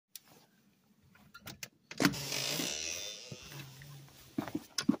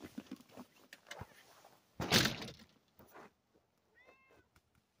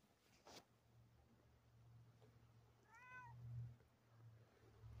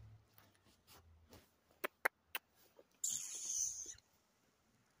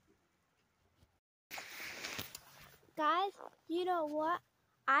Guys, you know what?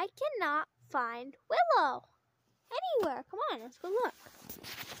 I cannot find Willow anywhere. Come on, let's go look.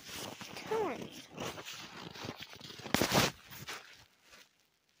 Come on.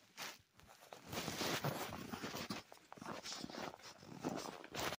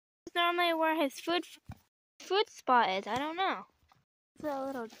 Normally where his food spot is. I don't know. It's a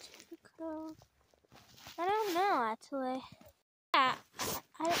little difficult. I don't know actually. Yeah,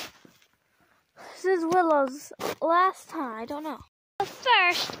 this is Willow's last time. I don't know. But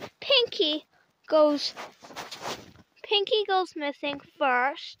first, Pinky goes missing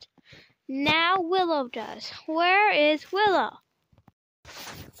first. Now Willow does. Where is Willow?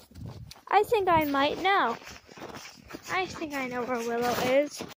 I think I might know. I think I know where Willow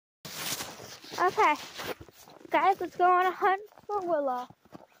is. Okay, guys, let's go on a hunt for Willow.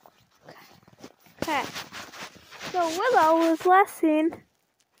 Okay, so Willow was last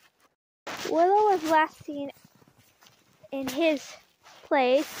seen in his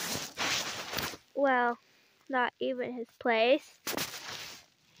place. Well, not even his place.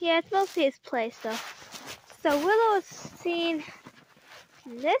 Yeah, it's mostly his place though. So Willow is seen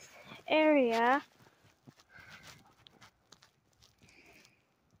in this area.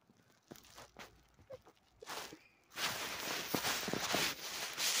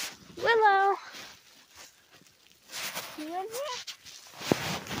 Willow, you in here?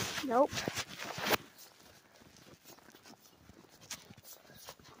 Nope.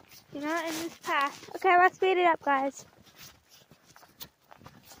 You're not in this path. Okay, let's speed it up, guys.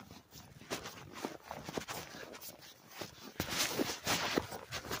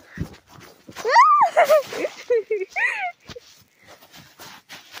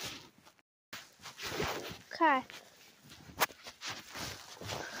 Okay.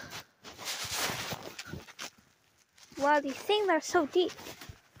 Wow, these things are so deep.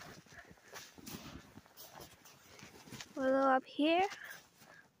 Willow up here.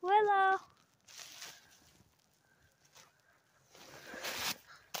 Willow.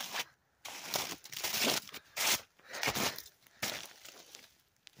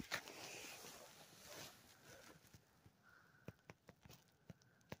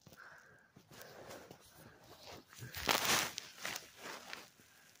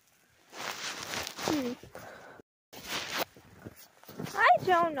 I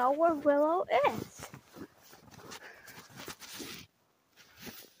don't know where Willow is.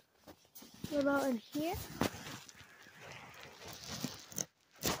 Willow in here?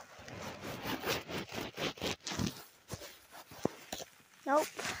 Nope.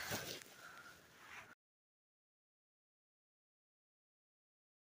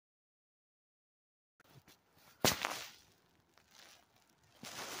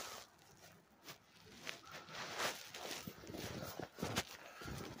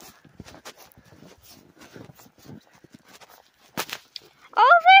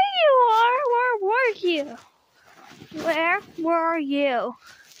 Oh, there you are! Where were you? Where were you?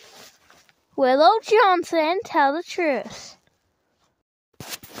 Willow Johnson, tell the truth.